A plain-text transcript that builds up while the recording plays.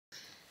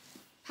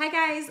Hi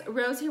guys,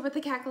 Rose here with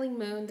the Cackling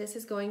Moon. This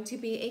is going to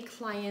be a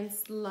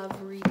client's love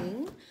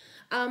reading.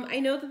 I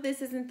know that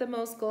this isn't the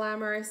most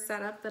glamorous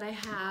setup that I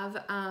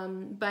have,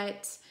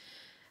 but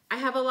I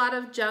have a lot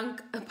of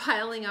junk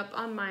piling up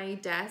on my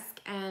desk,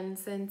 and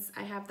since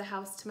I have the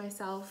house to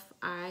myself,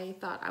 I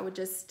thought I would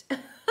just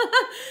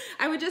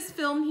I would just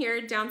film here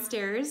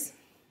downstairs.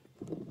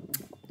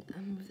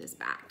 I'll move this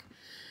back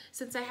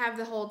since I have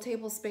the whole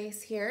table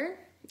space here.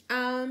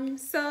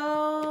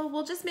 So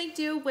we'll just make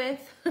do with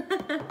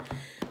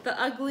the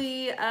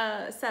ugly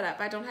setup.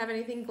 I don't have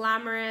anything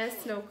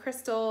glamorous, no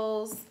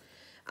crystals.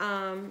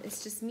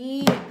 It's just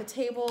me, the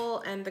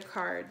table, and the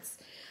cards.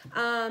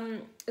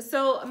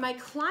 So my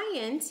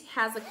client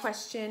has a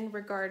question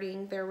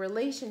regarding their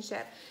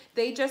relationship.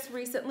 They just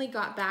recently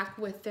got back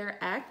with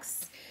their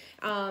ex.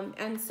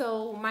 And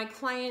so my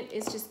client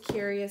is just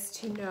curious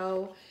to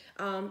know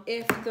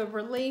if the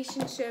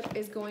relationship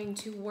is going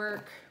to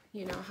work,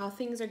 you know, how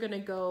things are going to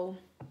go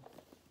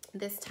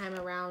this time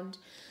around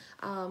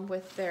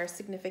with their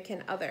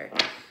significant other.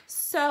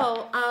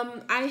 So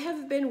I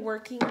have been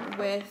working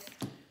with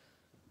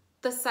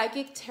the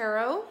Psychic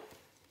Tarot.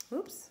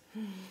 Oops.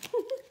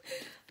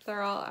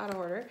 They're all out of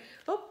order.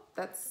 Oh,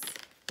 that's,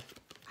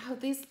 oh,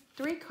 these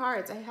three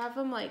cards. I have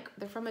them like,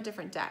 they're from a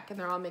different deck and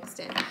they're all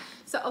mixed in.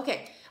 So,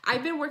 okay.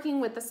 I've been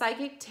working with the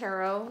Psychic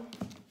Tarot,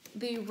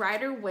 the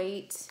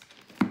Waite,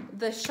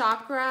 the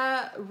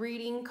Chakra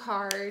reading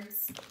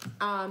cards,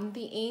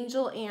 the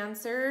Angel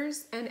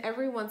Answers, and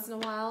every once in a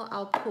while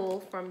I'll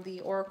pull from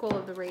the Oracle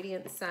of the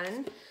Radiant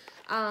Sun.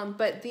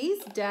 But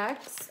these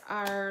decks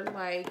are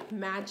like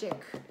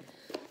magic.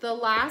 The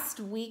last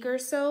week or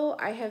so,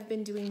 I have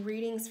been doing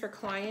readings for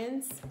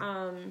clients,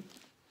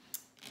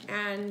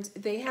 and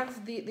they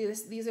have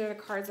these are the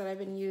cards that I've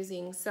been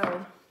using.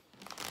 So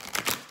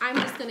I'm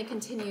just going to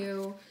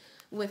continue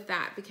with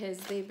that because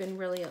they've been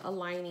really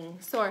aligning.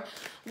 So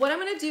what I'm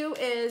going to do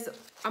is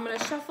I'm going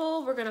to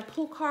shuffle. We're going to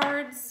pull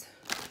cards,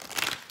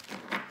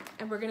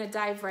 and we're going to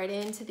dive right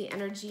into the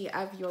energy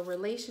of your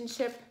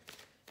relationship.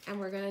 And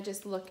we're going to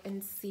just look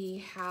and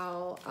see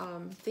how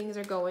things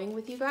are going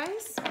with you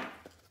guys.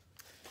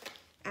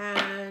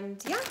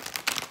 And yeah.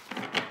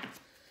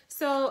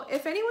 So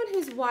if anyone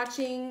who's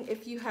watching,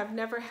 if you have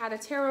never had a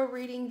tarot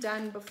reading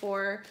done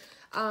before,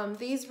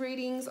 these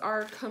readings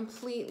are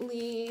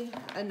completely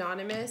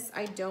anonymous.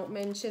 I don't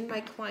mention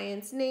my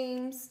clients'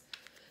 names.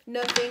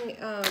 Nothing,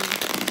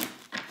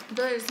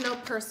 there's no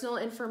personal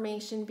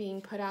information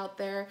being put out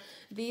there.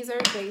 These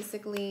are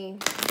basically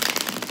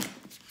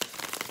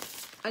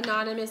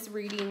anonymous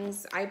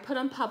readings. I put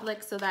them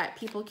public so that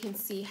people can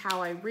see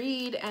how I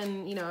read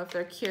and, you know, if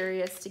they're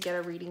curious to get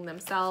a reading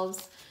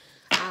themselves.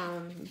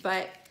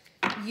 But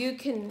you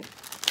can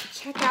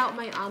check out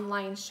my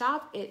online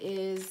shop. It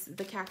is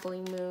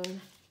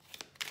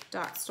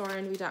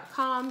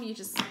thecacklingmoon.storeenvy.com. You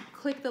just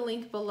click the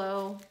link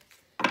below,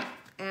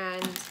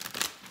 and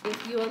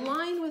if you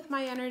align with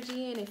my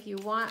energy and if you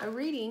want a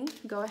reading,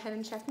 go ahead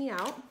and check me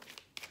out.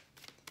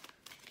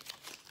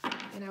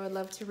 And I would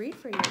love to read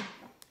for you.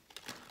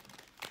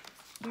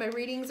 My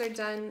readings are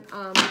done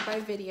by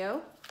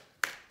video.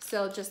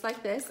 So just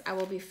like this, I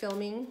will be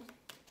filming.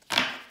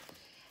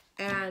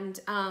 And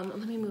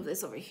let me move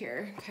this over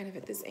here, kind of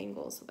at this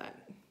angle so that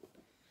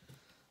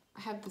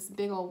I have this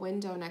big old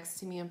window next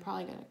to me. I'm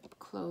probably going to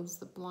close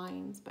the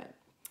blinds, but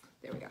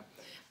there we go.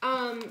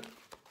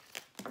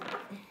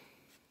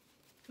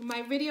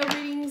 My video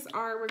readings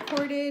are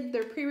recorded.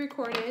 They're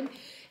pre-recorded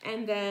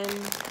and then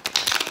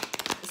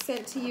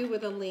sent to you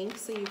with a link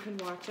so you can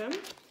watch them.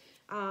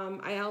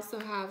 I also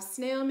have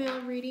snail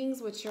mail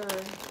readings, which are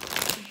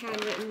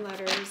handwritten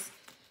letters.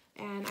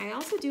 And I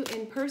also do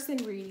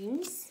in-person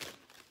readings.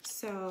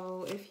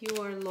 So if you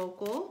are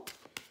local,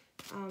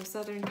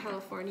 Southern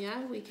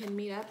California, we can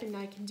meet up and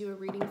I can do a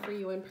reading for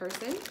you in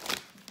person.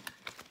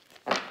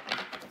 But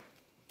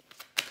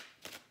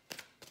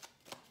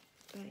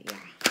yeah.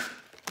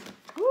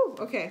 Woo,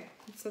 okay,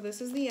 so this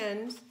is the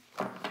end.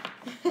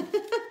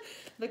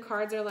 The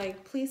cards are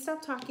like, please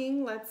stop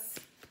talking, let's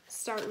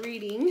start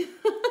reading.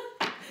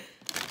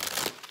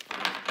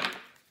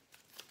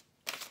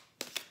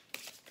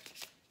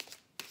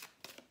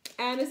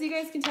 And as you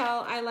guys can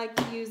tell, I like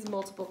to use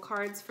multiple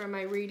cards for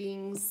my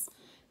readings.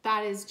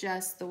 That is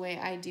just the way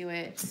I do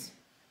it.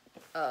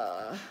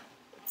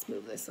 Let's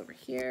move this over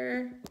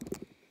here.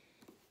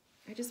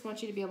 I just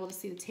want you to be able to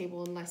see the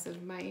table and less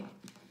of my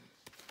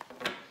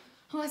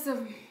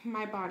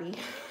body.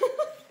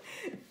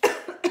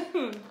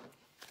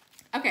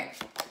 Okay,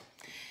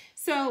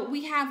 so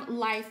we have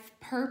life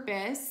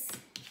purpose.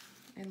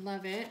 I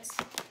love it.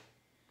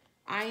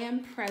 I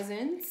am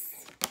presence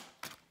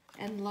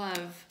and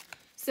love.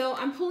 So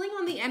I'm pulling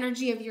on the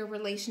energy of your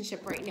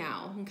relationship right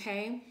now,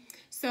 okay?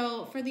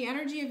 So for the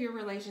energy of your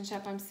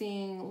relationship, I'm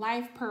seeing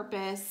life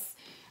purpose,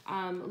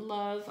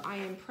 love, I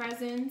am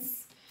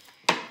presence,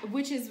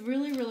 which is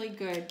really, really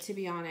good, to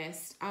be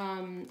honest.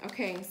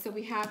 Okay, so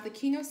we have the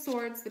King of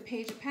Swords, the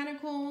Page of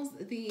Pentacles,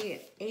 the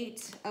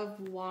Eight of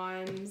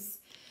Wands.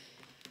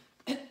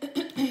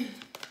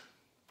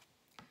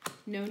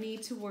 No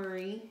need to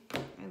worry.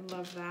 I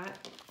love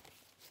that.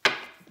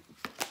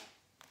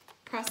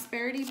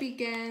 prosperity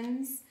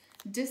begins,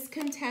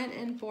 discontent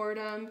and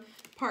boredom,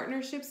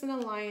 partnerships and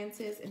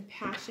alliances, and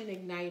passion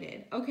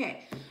ignited.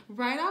 Okay,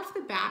 right off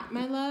the bat,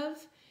 my love,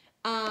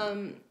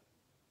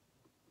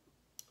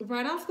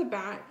 right off the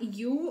bat,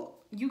 you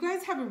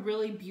guys have a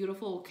really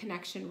beautiful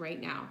connection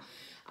right now.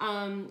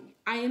 I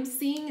am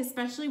seeing,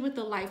 especially with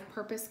the life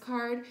purpose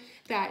card,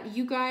 that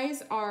you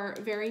guys are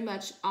very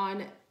much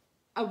on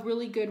a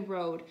really good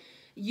road.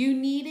 You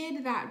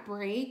needed that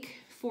break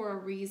for a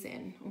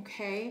reason,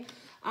 okay?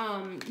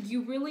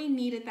 You really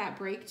needed that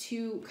break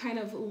to kind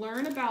of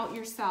learn about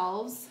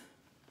yourselves,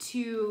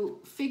 to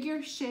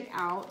figure shit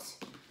out.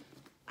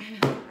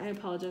 I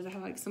apologize, I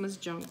have like so much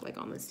junk like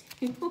on this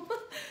table.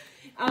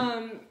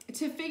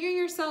 To figure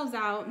yourselves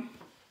out,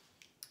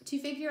 to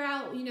figure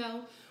out, you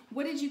know,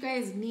 what did you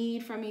guys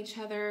need from each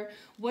other?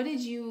 What did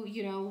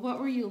you know, what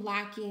were you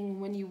lacking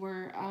when you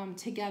were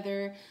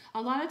together?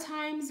 A lot of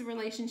times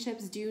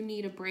relationships do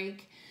need a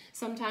break.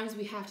 Sometimes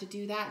we have to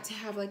do that to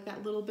have like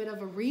that little bit of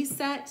a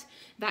reset,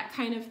 that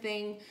kind of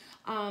thing.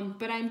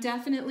 But I'm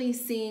definitely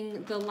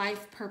seeing the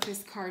life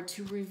purpose card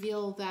to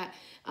reveal that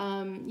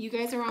you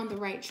guys are on the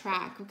right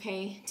track,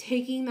 okay?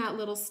 Taking that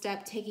little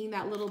step, taking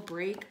that little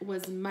break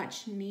was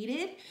much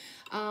needed.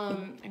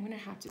 I'm gonna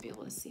have to be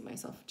able to see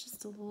myself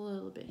just a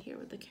little bit here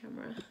with the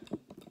camera.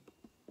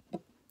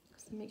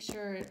 Just make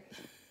sure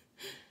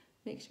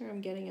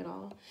I'm getting it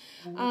all.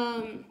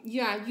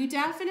 Yeah, you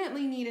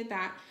definitely needed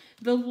that.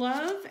 The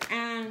love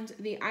and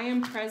the I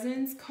am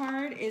presence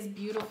card is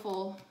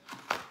beautiful.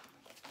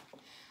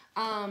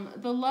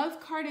 The love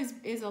card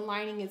is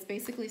aligning. It's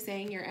basically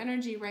saying your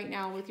energy right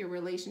now with your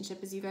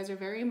relationship is you guys are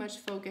very much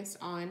focused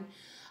on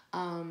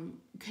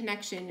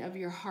connection of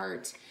your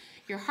heart.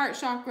 Your heart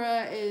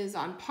chakra is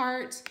on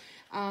part.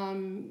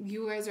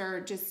 You guys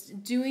are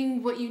just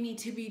doing what you need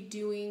to be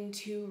doing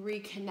to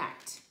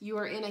reconnect. You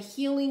are in a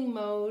healing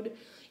mode.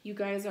 You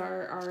guys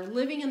are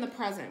living in the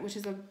present, which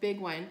is a big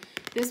one.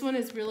 This one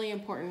is really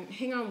important.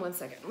 Hang on one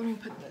second. Let me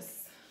put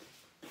this.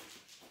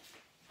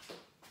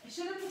 I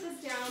should have put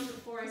this down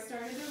before I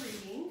started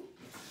the reading.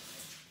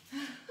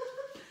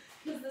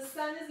 Because the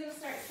sun is going to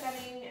start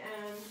setting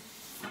and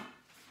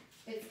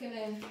it's going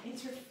to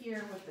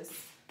interfere with this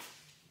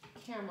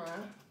camera.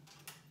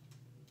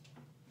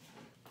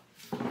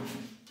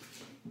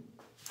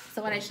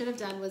 So what I should have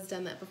done was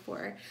done that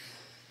before.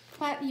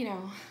 But, you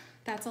know,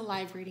 that's a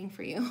live reading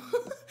for you.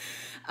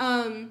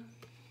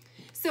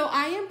 So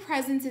I am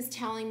presence is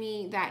telling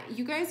me that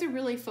you guys are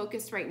really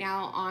focused right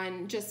now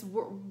on just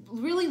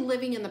really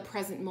living in the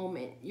present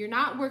moment. You're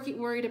not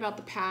worried about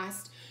the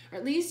past, or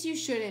at least you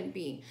shouldn't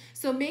be.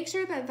 So make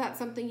sure that that's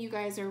something you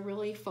guys are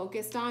really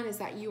focused on, is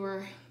that you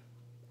are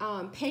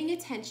paying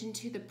attention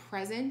to the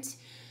present,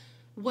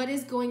 what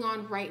is going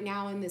on right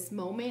now in this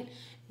moment.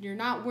 You're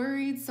not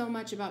worried so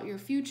much about your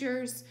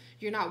futures.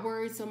 You're not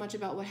worried so much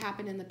about what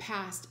happened in the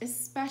past,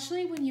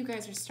 especially when you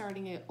guys are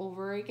starting it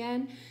over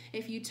again.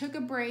 If you took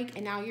a break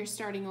and now you're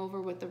starting over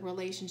with the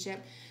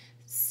relationship,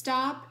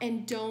 stop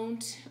and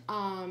don't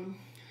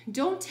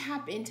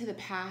tap into the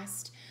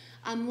past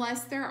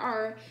unless there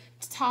are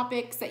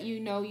topics that you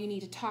know you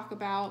need to talk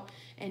about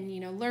and, you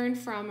know, learn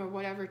from or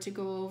whatever to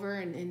go over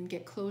and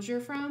get closure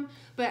from.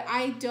 But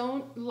I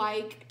don't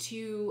like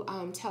to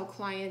tell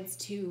clients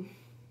to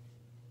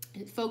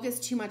focus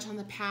too much on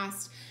the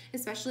past,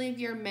 especially if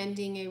you're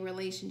mending a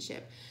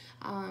relationship,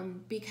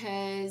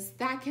 because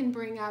that can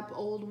bring up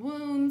old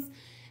wounds.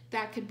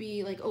 That could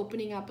be like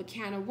opening up a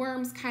can of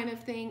worms kind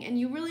of thing, and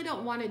you really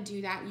don't want to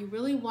do that. You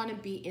really want to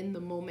be in the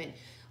moment.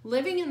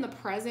 Living in the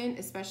present,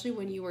 especially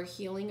when you are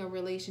healing a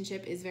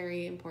relationship, is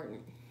very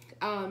important.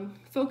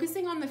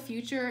 Focusing on the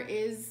future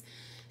is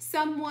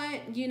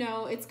somewhat, you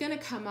know, it's going to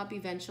come up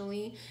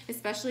eventually,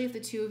 especially if the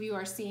two of you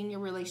are seeing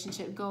your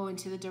relationship go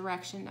into the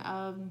direction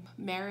of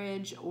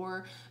marriage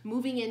or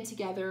moving in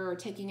together or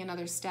taking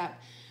another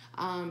step.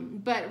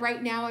 But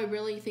right now, I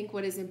really think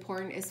what is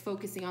important is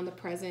focusing on the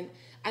present.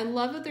 I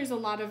love that there's a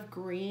lot of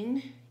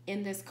green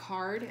in this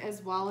card,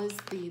 as well as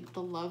the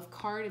love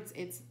card.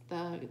 It's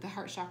the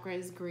heart chakra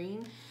is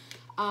green,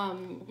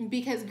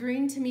 because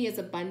green to me is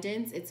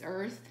abundance, it's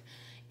earth,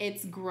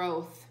 it's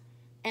growth.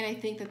 And I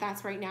think that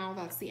that's right now,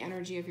 that's the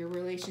energy of your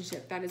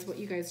relationship. That is what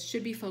you guys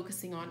should be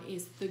focusing on,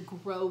 is the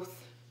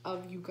growth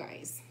of you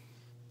guys.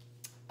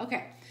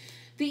 Okay,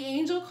 the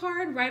angel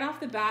card, right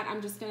off the bat,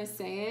 I'm just going to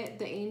say it.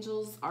 The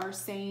angels are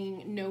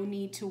saying no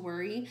need to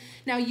worry.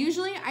 Now,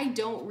 usually I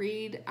don't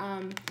read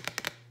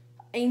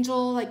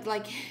angel,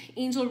 like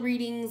angel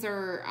readings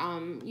or,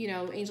 you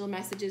know, angel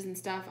messages and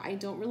stuff. I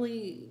don't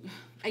really,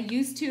 I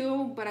used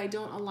to, but I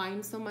don't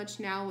align so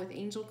much now with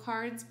angel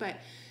cards. But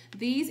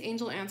these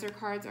angel answer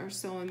cards are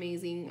so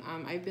amazing.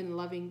 I've been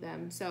loving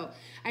them. So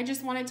I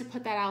just wanted to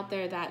put that out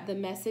there, that the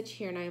message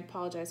here, and I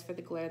apologize for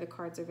the glare, the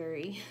cards are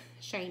very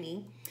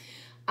shiny.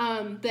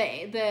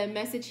 The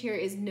message here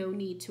is no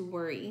need to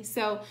worry.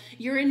 So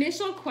your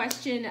initial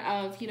question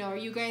of, you know, are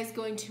you guys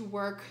going to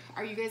work?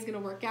 Are you guys going to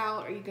work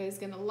out? Are you guys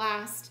going to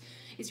last?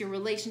 Is your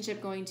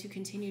relationship going to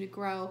continue to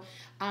grow?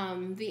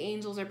 The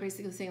angels are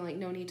basically saying like,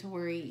 no need to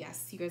worry.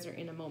 Yes, you guys are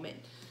in a moment.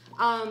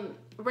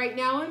 Right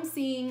now I'm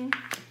seeing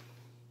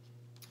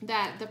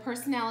that the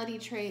personality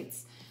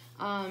traits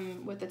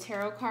with the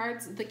tarot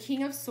cards, the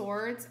King of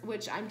Swords,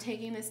 which I'm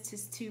taking this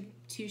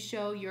to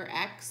show your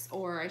ex,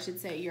 or I should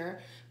say your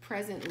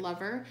present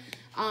lover,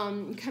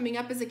 coming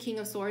up as a King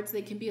of Swords,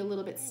 they can be a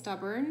little bit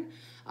stubborn.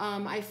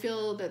 I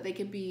feel that they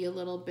could be a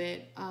little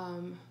bit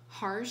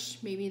harsh.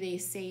 Maybe they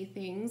say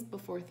things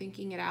before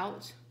thinking it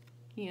out.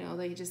 You know,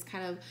 they just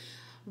kind of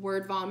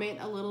word vomit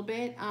a little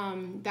bit.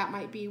 That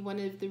might be one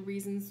of the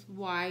reasons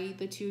why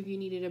the two of you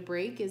needed a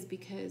break, is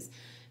because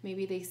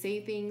maybe they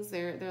say things,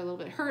 they're a little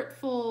bit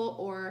hurtful,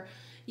 or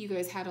you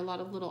guys had a lot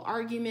of little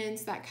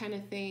arguments, that kind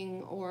of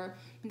thing, or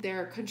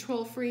they're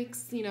control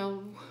freaks, you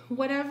know,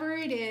 whatever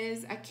it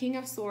is. A King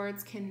of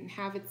Swords can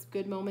have its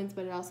good moments,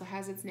 but it also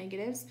has its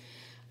negatives.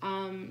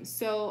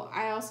 So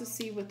I also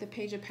see with the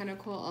Page of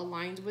Pentacles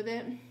aligned with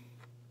it,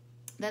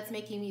 that's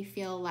making me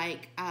feel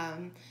like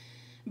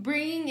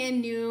bringing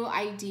in new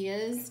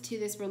ideas to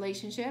this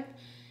relationship.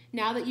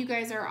 Now that you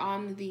guys are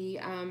on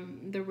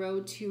the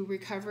road to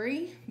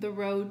recovery, the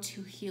road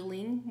to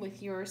healing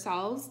with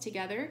yourselves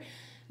together,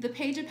 the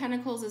Page of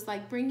Pentacles is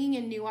like bringing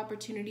in new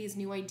opportunities,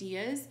 new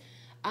ideas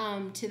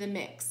to the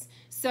mix.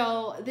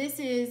 So this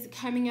is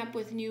coming up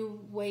with new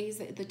ways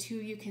that the two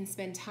of you can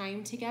spend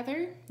time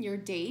together, your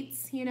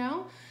dates, you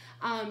know.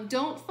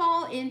 Don't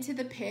fall into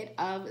the pit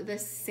of the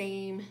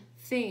same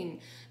thing.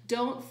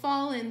 Don't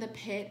fall in the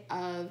pit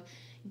of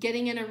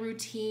getting in a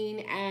routine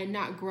and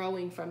not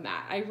growing from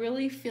that. I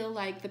really feel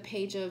like the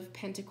Page of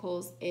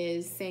Pentacles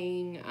is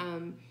saying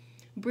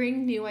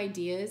bring new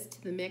ideas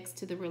to the mix,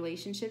 to the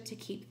relationship, to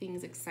keep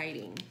things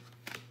exciting.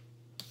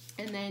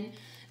 And then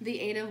the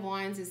Eight of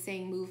Wands is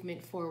saying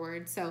movement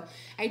forward. So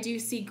I do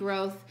see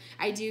growth.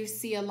 I do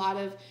see a lot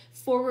of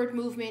forward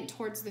movement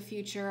towards the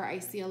future. I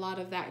see a lot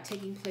of that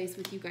taking place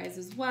with you guys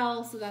as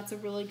well. So that's a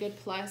really good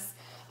plus.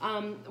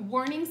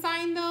 Warning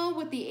sign though,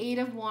 with the Eight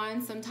of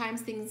Wands,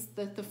 sometimes things,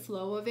 the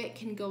flow of it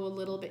can go a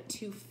little bit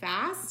too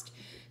fast.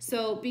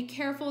 So be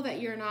careful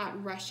that you're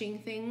not rushing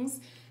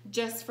things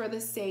just for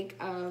the sake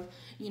of,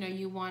 you know,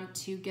 you want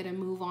to get a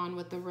move on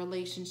with the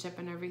relationship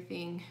and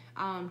everything.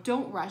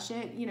 Don't rush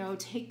it, you know,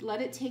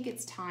 let it take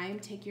its time,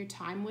 take your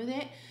time with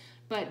it,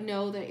 but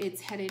know that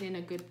it's headed in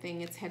a good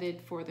thing. It's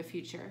headed for the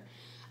future.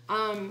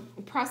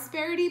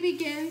 Prosperity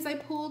begins, I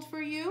pulled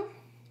for you.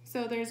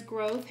 So there's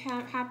growth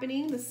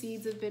happening. The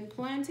seeds have been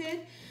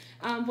planted.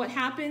 What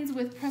happens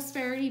with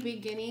prosperity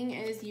beginning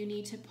is you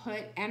need to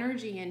put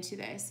energy into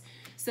this.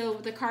 So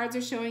the cards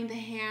are showing the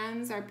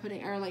hands are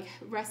like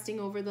resting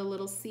over the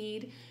little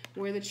seed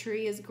where the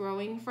tree is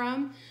growing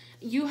from.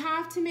 You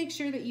have to make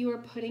sure that you are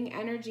putting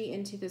energy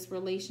into this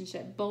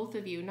relationship, both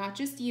of you, not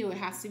just you. It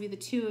has to be the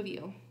two of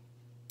you.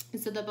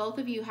 So the both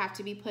of you have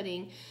to be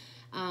putting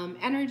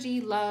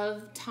energy,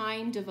 love,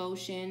 time,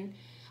 devotion,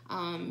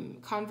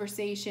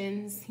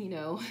 conversations, you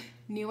know,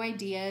 new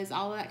ideas,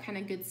 all of that kind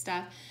of good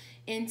stuff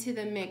into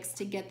the mix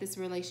to get this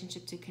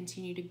relationship to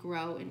continue to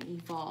grow and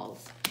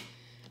evolve.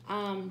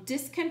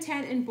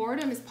 Discontent and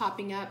boredom is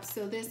popping up.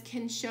 So this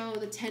can show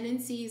the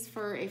tendencies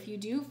for if you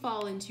do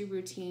fall into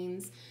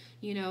routines,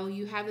 you know,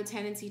 you have the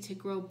tendency to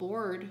grow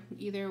bored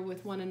either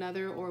with one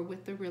another or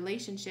with the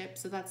relationship.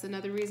 So that's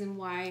another reason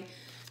why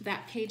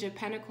that Page of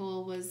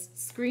Pentacles was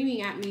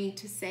screaming at me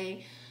to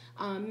say,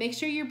 make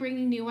sure you're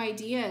bringing new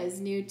ideas,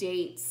 new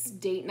dates,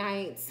 date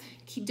nights.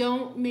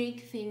 Don't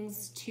make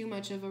things too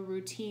much of a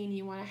routine.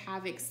 You want to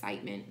have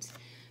excitement,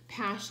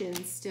 passion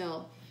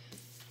still.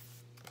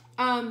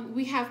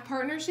 We have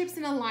partnerships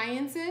and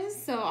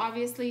alliances. So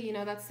obviously, you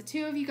know, that's the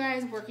two of you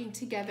guys working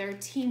together,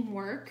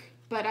 teamwork.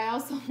 But I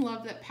also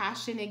love that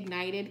Passion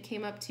Ignited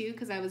came up too,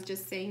 because I was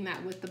just saying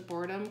that with the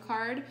boredom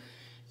card.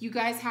 You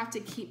guys have to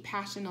keep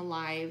passion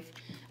alive.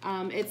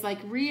 It's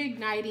like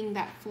reigniting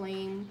that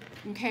flame,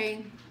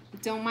 okay?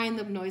 Don't mind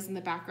the noise in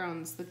the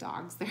background. It's the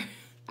dogs there.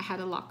 I had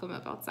to lock them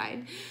up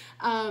outside.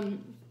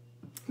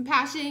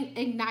 Passion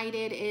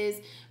ignited is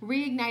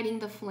reigniting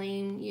the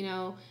flame, you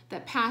know,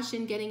 that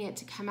passion, getting it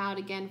to come out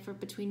again for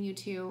between you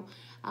two.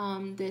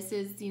 This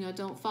is, you know,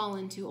 don't fall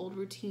into old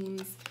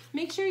routines.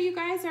 Make sure you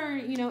guys are,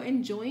 you know,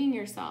 enjoying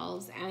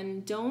yourselves,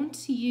 and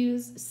don't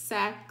use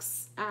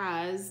sex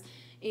as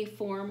a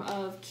form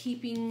of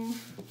keeping,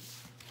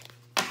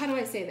 how do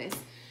I say this?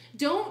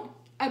 Don't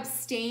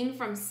abstain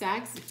from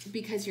sex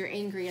because you're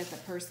angry at the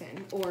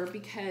person, or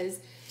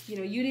because, you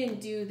know, you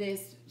didn't do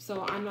this,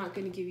 so I'm not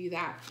going to give you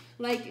that.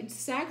 Like,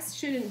 sex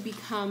shouldn't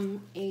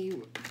become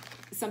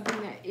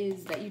something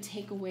that you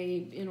take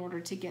away in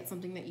order to get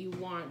something that you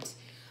want.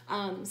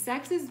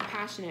 Sex is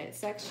passionate.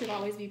 Sex should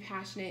always be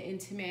passionate,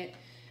 intimate.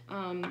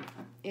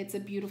 It's a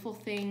beautiful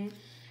thing.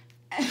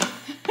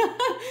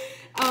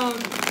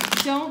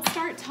 Don't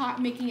start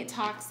making it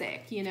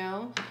toxic, you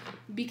know,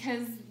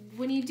 because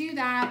when you do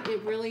that,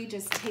 it really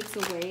just takes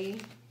away.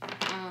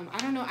 I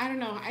don't know.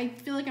 I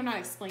feel like I'm not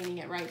explaining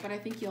it right, but I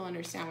think you'll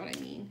understand what I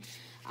mean.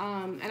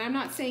 And I'm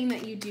not saying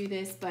that you do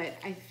this, but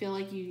I feel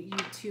like you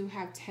two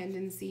have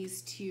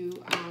tendencies to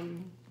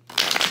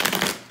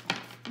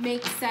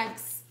make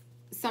sex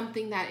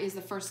something that is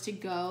the first to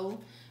go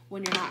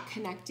when you're not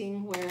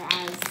connecting,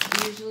 whereas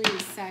usually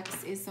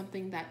sex is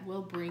something that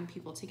will bring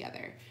people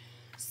together.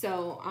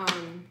 So,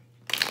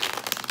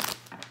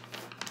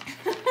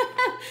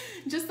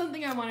 just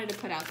something I wanted to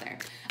put out there.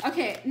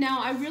 Okay,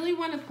 now I really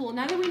want to pull,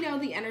 now that we know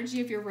the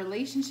energy of your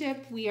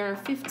relationship, we are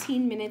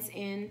 15 minutes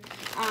in.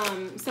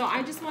 So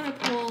I just want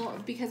to pull,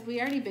 because we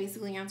already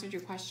basically answered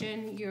your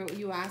question.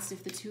 You asked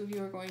if the two of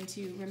you are going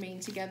to remain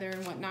together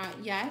and whatnot.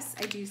 Yes,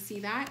 I do see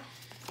that.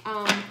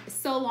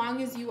 So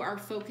long as you are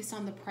focused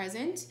on the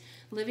present,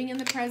 living in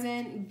the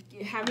present,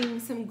 having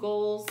some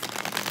goals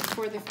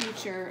for the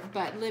future,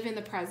 but live in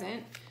the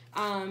present.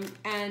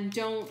 And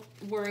don't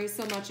worry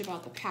so much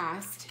about the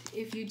past.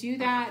 If you do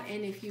that,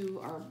 and if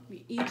you are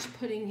each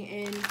putting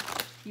in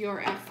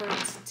your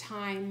effort,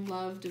 time,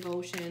 love,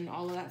 devotion,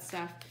 all of that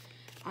stuff,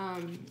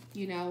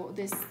 you know,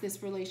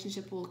 this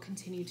relationship will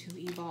continue to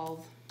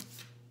evolve.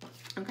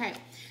 Okay,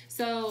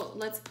 so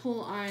let's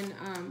pull on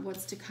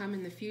what's to come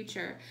in the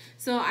future.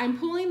 So I'm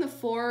pulling the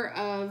 4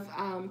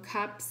 of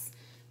Cups,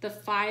 the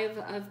 5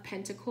 of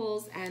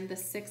Pentacles, and the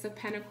 6 of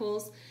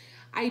Pentacles.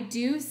 I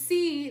do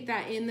see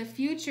that in the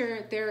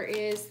future there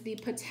is the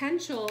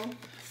potential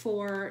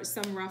for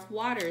some rough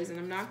waters, and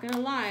I'm not gonna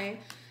lie,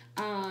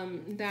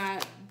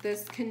 that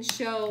this can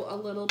show a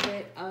little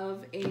bit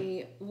of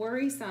a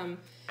worrisome.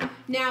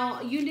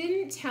 Now, you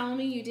didn't tell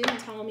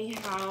me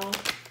how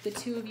the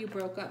two of you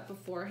broke up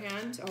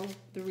beforehand, or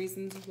the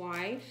reasons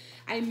why.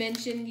 I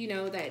mentioned, you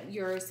know, that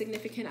your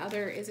significant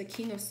other is a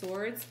King of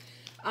Swords.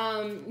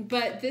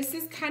 But this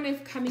is kind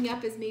of coming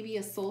up as maybe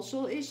a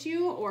social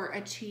issue or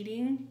a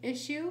cheating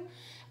issue.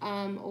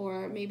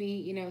 Or maybe,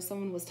 you know,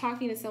 someone was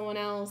talking to someone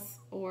else,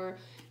 or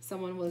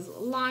someone was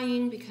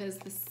lying, because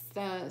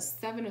the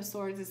 7 of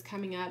Swords is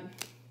coming up.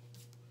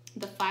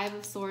 The 5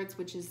 of Swords,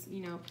 which is,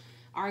 you know,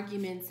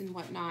 arguments and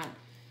whatnot.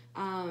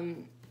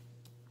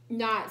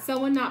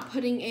 Someone not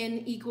putting in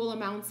equal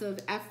amounts of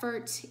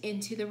effort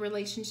into the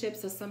relationship.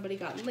 So somebody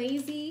got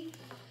lazy.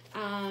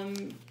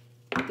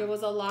 There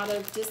was a lot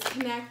of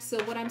disconnect.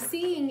 So what I'm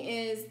seeing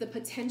is the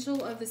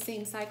potential of the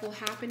same cycle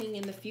happening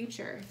in the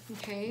future,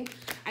 okay?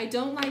 I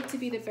don't like to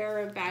be the bearer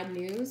of bad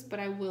news, but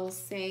I will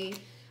say,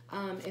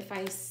 if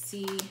I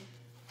see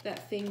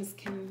that things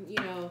can, you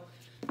know,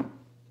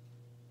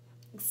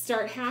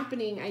 start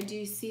happening, I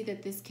do see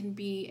that this can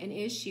be an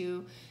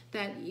issue,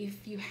 that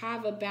if you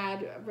have a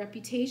bad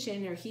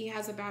reputation, or he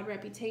has a bad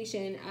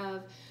reputation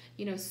of,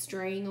 you know,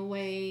 straying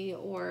away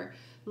or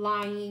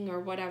lying or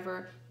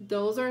whatever,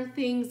 those are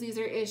things, these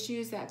are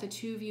issues that the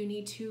two of you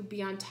need to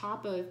be on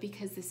top of,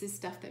 because this is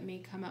stuff that may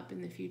come up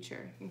in the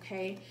future,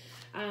 okay?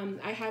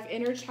 I have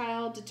inner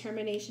child,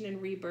 determination,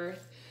 and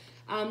rebirth.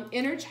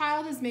 Inner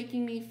child is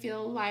making me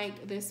feel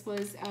like this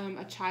was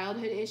a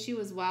childhood issue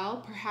as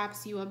well.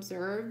 Perhaps you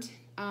observed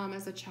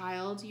as a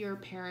child your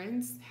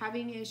parents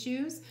having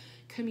issues,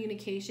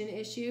 communication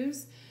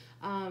issues,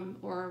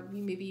 or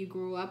maybe you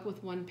grew up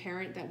with one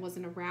parent that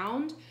wasn't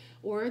around,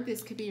 or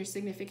this could be your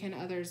significant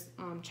other's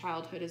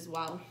childhood as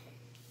well.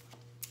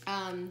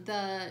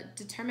 The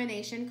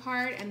determination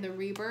card and the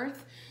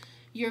rebirth,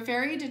 you're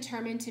very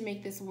determined to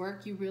make this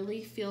work. You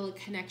really feel a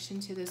connection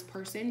to this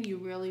person. You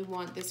really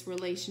want this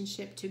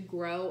relationship to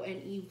grow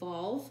and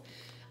evolve.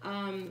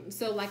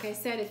 So like I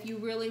said, if you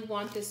really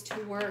want this to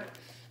work,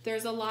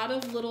 there's a lot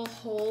of little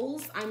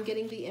holes. I'm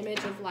getting the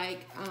image of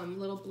like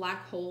little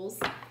black holes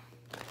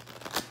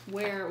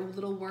where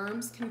little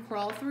worms can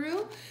crawl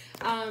through.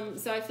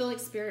 So I feel like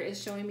Spirit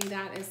is showing me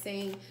that as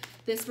saying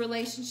this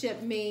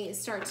relationship may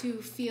start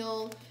to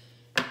feel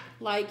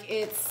like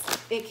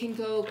it can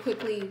go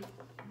quickly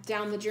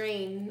down the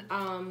drain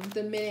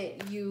the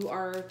minute you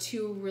are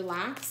too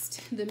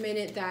relaxed, the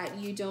minute that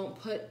you don't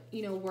put,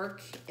 you know,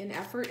 work and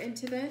effort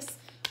into this,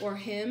 or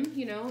him,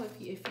 you know,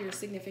 if your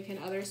significant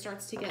other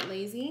starts to get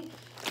lazy,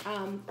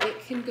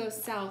 it can go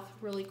south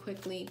really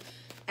quickly.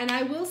 And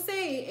I will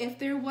say, if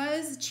there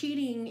was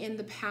cheating in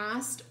the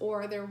past,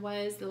 or there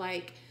was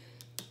like,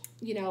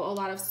 you know, a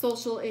lot of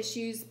social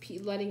issues,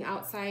 letting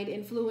outside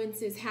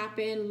influences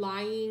happen,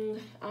 lying,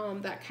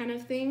 that kind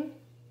of thing.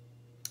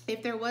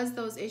 If there was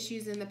those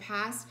issues in the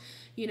past,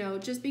 you know,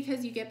 just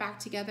because you get back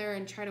together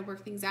and try to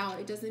work things out,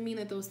 it doesn't mean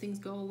that those things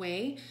go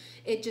away.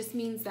 It just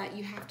means that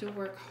you have to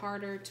work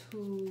harder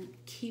to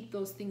keep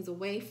those things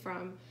away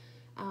from,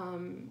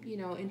 you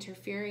know,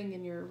 interfering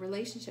in your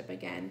relationship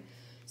again.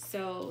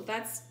 So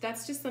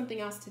that's just something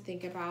else to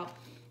think about.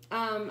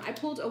 I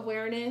pulled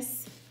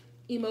awareness,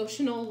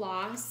 emotional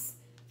loss,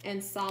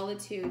 and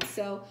solitude.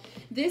 So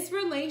this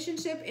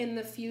relationship in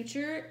the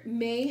future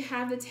may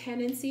have the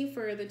tendency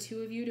for the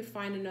two of you to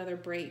find another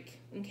break,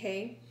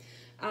 okay?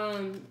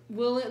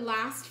 Will it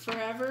last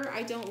forever?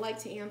 I don't like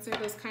to answer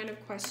those kind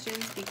of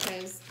questions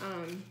because,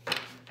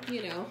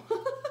 you know,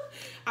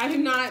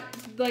 I'm not,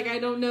 like, I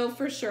don't know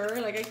for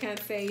sure. Like, I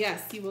can't say,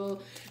 yes, you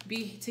will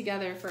be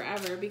together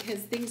forever, because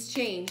things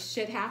change,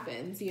 shit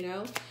happens, you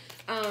know?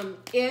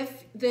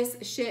 If this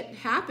shit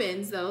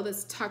happens though,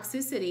 this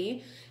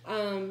toxicity,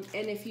 and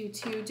if you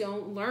two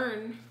don't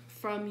learn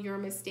from your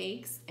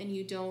mistakes and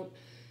you don't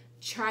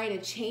try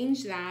to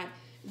change that,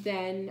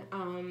 then,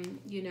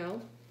 you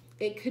know,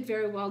 it could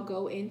very well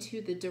go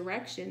into the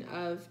direction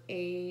of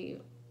a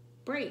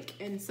break.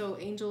 And so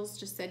angels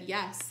just said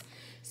yes.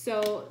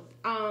 So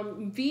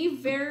be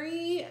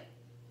very,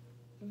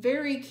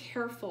 very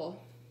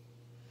careful.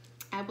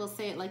 I will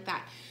say it like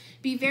that.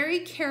 Be very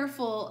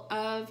careful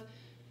of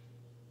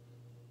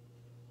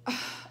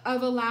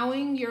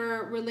allowing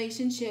your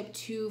relationship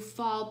to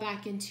fall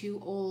back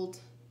into old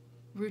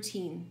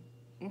routine,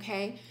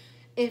 okay?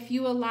 If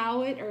you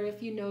allow it, or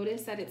if you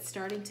notice that it's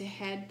starting to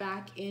head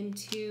back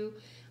into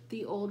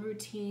the old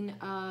routine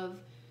of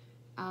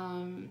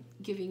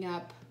giving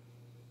up,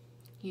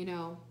 you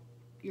know,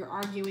 you're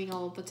arguing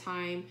all the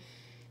time,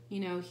 you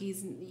know,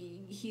 he's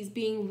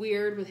being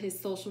weird with his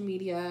social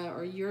media,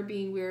 or you're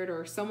being weird,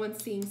 or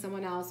someone's seeing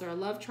someone else, or a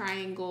love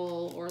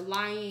triangle, or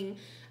lying.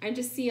 I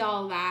just see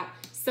all that.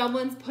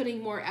 Someone's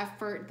putting more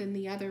effort than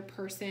the other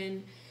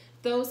person.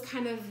 Those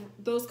kind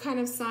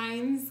of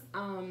signs.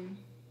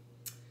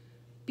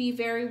 Be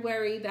very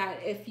wary that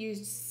if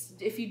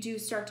you do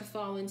start to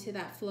fall into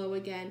that flow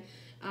again,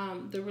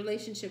 the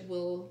relationship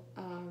will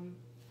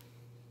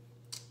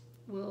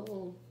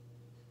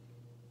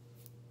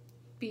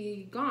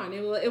be gone.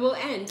 It will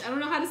end. I don't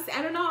know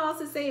how else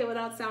to say it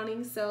without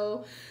sounding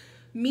so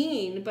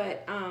mean,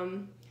 but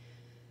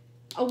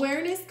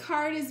awareness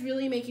card is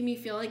really making me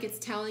feel like it's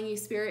telling you,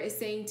 Spirit is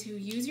saying to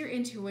use your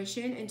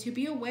intuition and to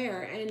be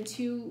aware and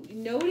to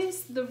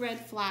notice the red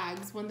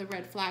flags when the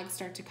red flags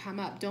start to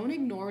come up. Don't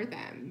ignore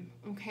them,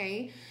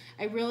 okay?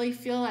 I really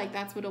feel like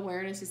that's what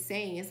awareness is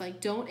saying, is like,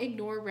 don't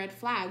ignore red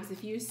flags.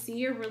 If you see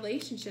your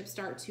relationship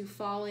start to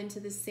fall into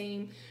the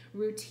same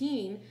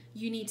routine,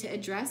 you need to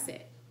address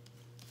it.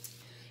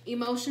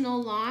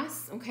 Emotional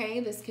loss, okay?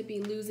 This could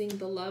be losing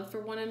the love for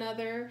one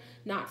another,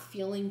 not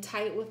feeling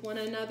tight with one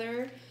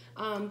another.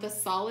 The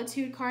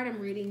solitude card, I'm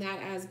reading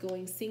that as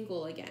going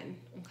single again,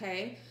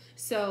 okay?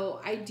 So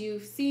I do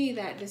see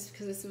that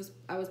because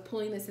I was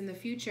pulling this in the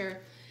future.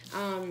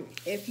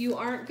 If you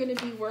aren't going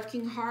to be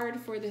working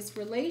hard for this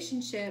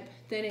relationship,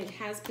 then it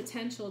has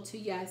potential to,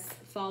 yes,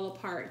 fall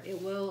apart.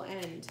 It will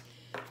end.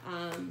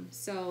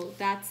 So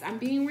I'm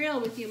being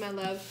real with you, my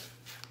love.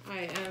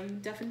 I am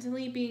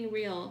definitely being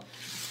real.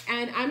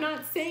 And I'm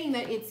not saying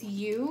that it's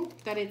you,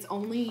 that it's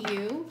only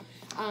you.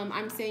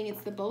 I'm saying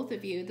it's the both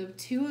of you. The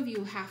two of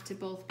you have to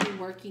both be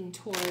working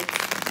towards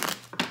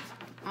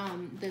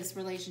this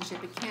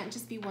relationship. It can't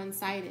just be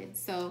one-sided.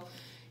 So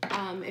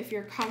if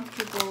you're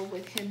comfortable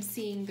with him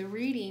seeing the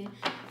reading,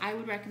 I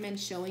would recommend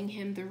showing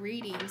him the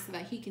reading so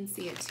that he can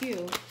see it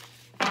too.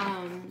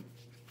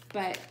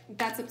 But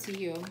that's up to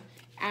you.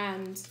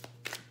 And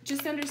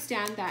just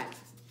understand that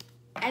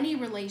any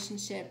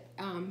relationship,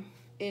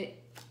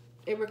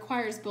 it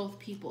requires both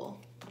people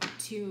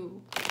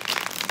to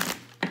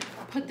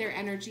put their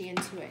energy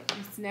into it.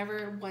 It's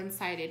never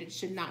one-sided. It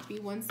should not be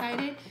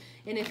one-sided.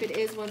 And if it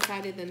is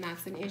one-sided, then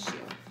that's an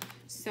issue.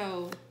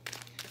 So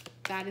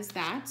that is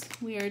that.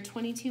 We are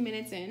 22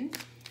 minutes in.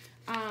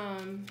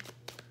 I'm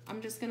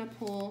just going to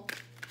pull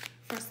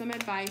for some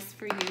advice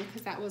for you,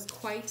 because that was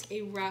quite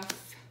a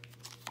rough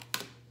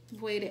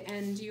way to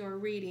end your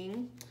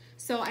reading.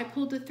 So I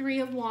pulled the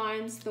 3 of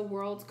Wands, the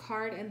World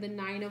card, and the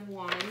 9 of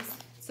Wands.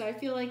 So I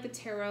feel like the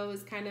tarot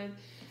is kind of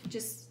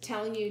just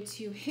telling you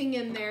to hang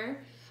in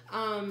there.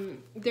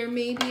 There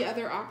may be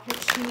other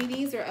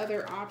opportunities or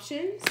other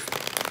options.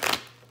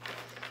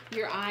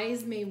 Your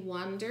eyes may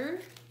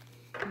wander,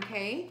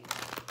 okay?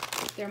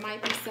 There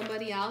might be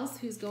somebody else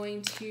who's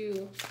going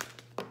to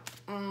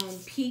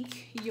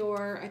pique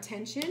your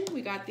attention.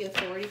 We got the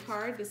Authority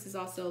card. This is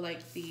also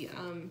like the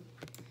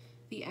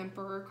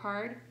Emperor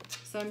card.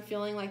 So I'm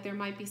feeling like there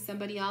might be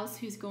somebody else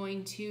who's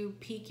going to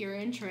pique your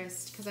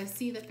interest, because I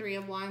see the 3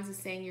 of Wands is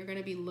saying you're going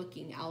to be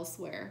looking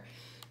elsewhere.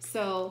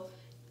 So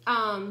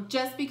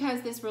just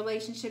because this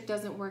relationship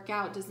doesn't work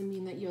out doesn't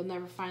mean that you'll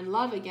never find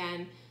love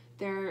again.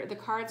 The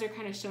cards are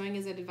kind of showing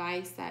as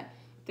advice that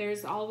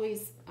there's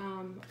always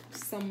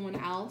someone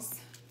else,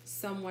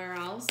 somewhere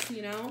else,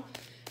 you know.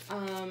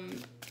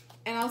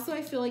 And also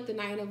I feel like the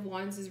 9 of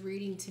Wands is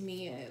reading to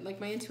me,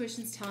 like my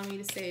intuition's telling me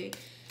to say,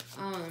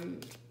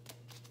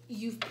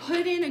 you've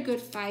put in a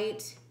good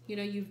fight, you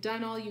know, you've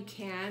done all you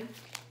can.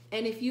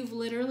 And if you've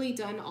literally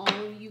done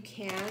all you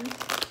can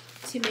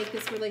to make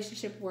this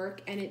relationship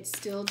work and it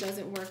still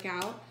doesn't work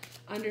out,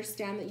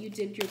 understand that you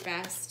did your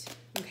best,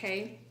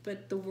 okay?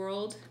 But the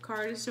World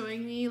card is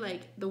showing me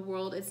like the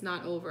world is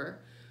not over.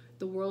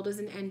 The world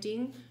isn't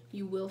ending.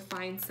 You will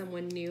find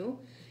someone new.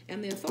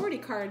 And the Authority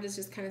card is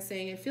just kind of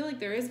saying, I feel like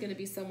there is going to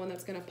be someone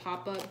that's going to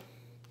pop up.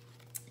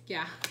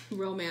 Yeah,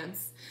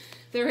 romance.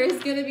 There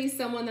is going to be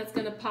someone that's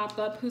going to pop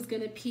up who's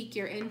going to pique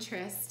your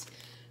interest,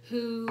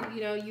 who, you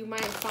know, you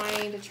might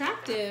find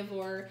attractive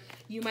or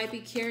you might be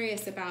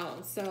curious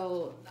about.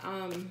 So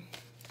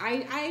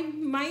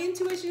my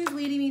intuition is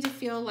leading me to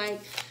feel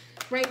like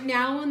right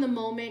now in the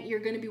moment, you're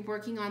going to be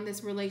working on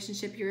this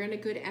relationship. You're in a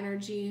good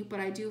energy, but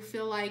I do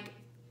feel like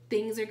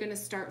things are going to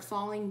start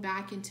falling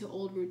back into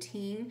old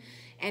routine.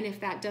 And if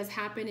that does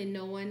happen and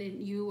no one,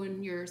 and you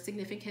and your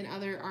significant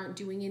other aren't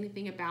doing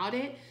anything about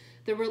it,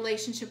 the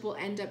relationship will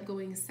end up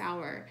going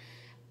sour.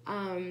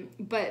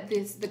 But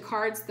the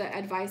cards, the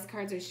advice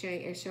cards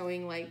are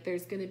showing like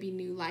there's going to be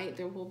new light.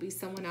 There will be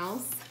someone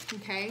else.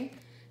 Okay.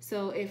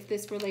 So if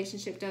this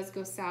relationship does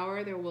go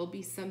sour, there will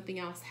be something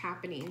else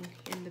happening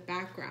in the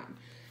background.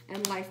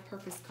 And life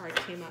purpose card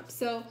came up.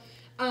 So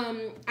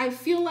I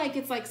feel like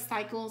it's like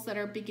cycles that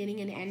are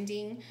beginning and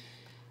ending.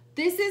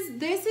 This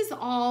is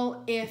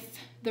all if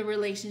the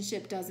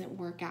relationship doesn't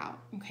work out.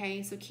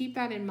 Okay. So keep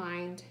that in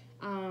mind.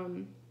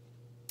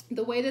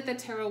 The way that the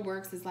tarot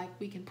works is like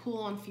we can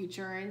pull on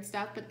future and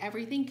stuff, but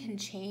everything can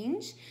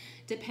change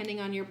depending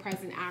on your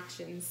present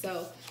actions.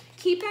 So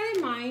keep that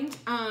in mind.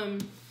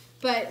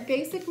 But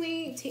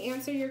basically, to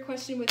answer your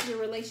question with your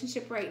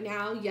relationship right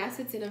now, yes,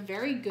 it's in a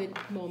very good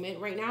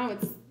moment. Right now,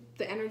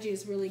 the energy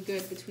is really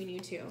good between you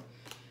two.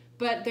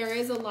 But there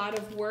is a lot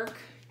of work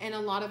and a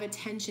lot of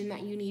attention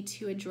that you need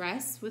to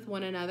address with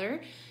one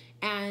another.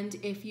 And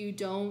if you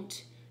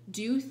don't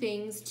do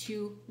things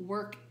to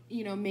work,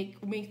 you know, make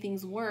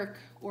things work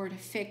or to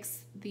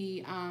fix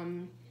the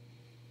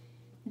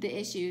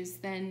issues,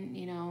 then,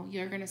 you know,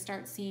 you're going to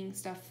start seeing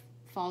stuff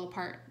fall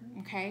apart.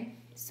 Okay.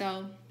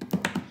 So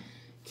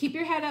keep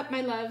your head up,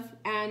 my love.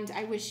 And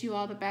I wish you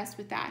all the best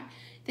with that.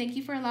 Thank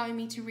you for allowing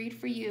me to read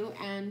for you.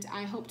 And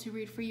I hope to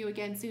read for you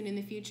again soon in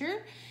the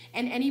future.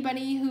 And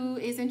anybody who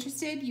is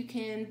interested, you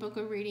can book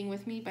a reading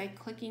with me by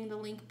clicking the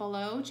link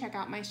below. Check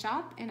out my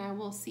shop and I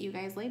will see you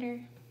guys later.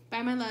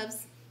 Bye, my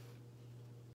loves.